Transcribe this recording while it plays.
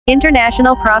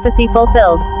International prophecy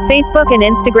fulfilled. Facebook and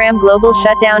Instagram global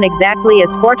shutdown exactly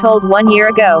as foretold 1 year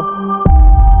ago.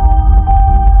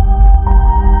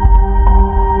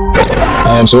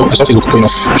 So I saw Facebook going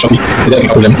off shortly. Is there a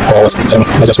problem or what? I don't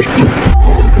know. Let's just wait.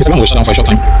 Instagram will shut down for a short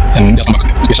time and just come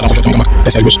back. To be shut down for a short time and come back.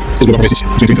 Let's see how it goes. It's global prophecies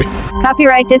 2023.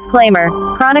 Copyright disclaimer.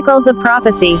 Chronicles of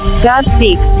prophecy. God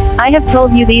speaks. I have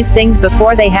told you these things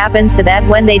before they happen so that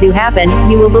when they do happen,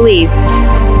 you will believe.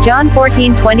 John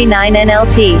 14:29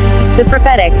 NLT. The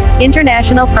prophetic,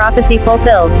 international prophecy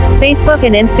fulfilled. Facebook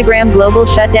and Instagram global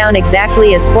shutdown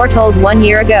exactly as foretold 1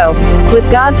 year ago. With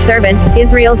God's servant,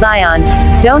 Israel Zion.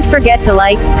 Don't forget to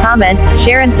like, comment,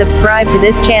 share and subscribe to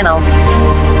this channel.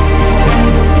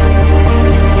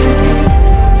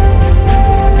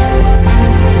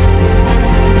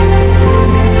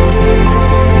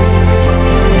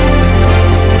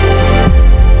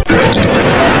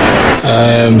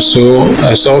 So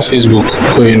I saw Facebook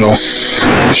going off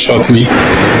shortly.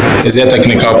 Is there a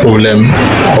technical problem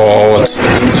or what?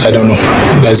 I don't know.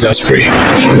 Let's just pray.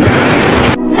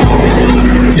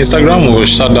 Instagram will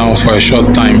shut down for a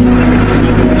short time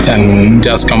and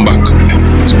just come back.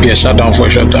 To be a shutdown for a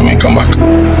short time and come back.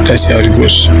 Let's see how it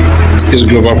goes. It's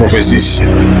Global Prophecies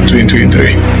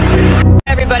 2023.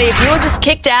 Everybody, if you were just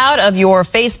kicked out of your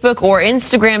Facebook or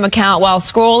Instagram account while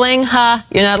scrolling,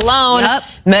 you're not alone. Yep.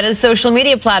 Meta's social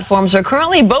media platforms are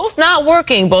currently both not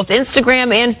working. Both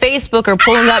Instagram and Facebook are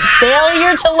pulling up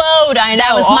failure to load. I know.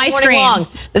 That was my screen. Long.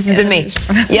 This has been me.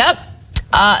 Yep.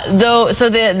 So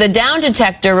the Down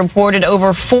Detector reported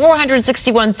over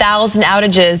 461,000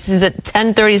 outages. This is at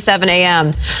 10:37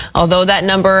 a.m. Although that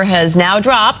number has now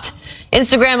dropped.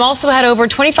 Instagram also had over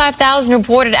 25,000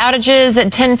 reported outages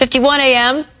at 10:51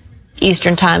 a.m.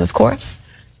 Eastern time, of course.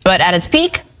 But at its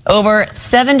peak, over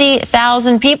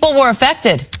 70,000 people were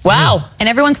affected. Wow. And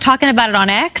everyone's talking about it on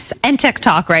X and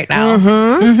TikTok right now.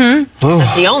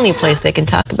 That's the only place they can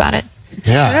talk about it.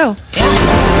 It's true.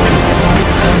 Yeah.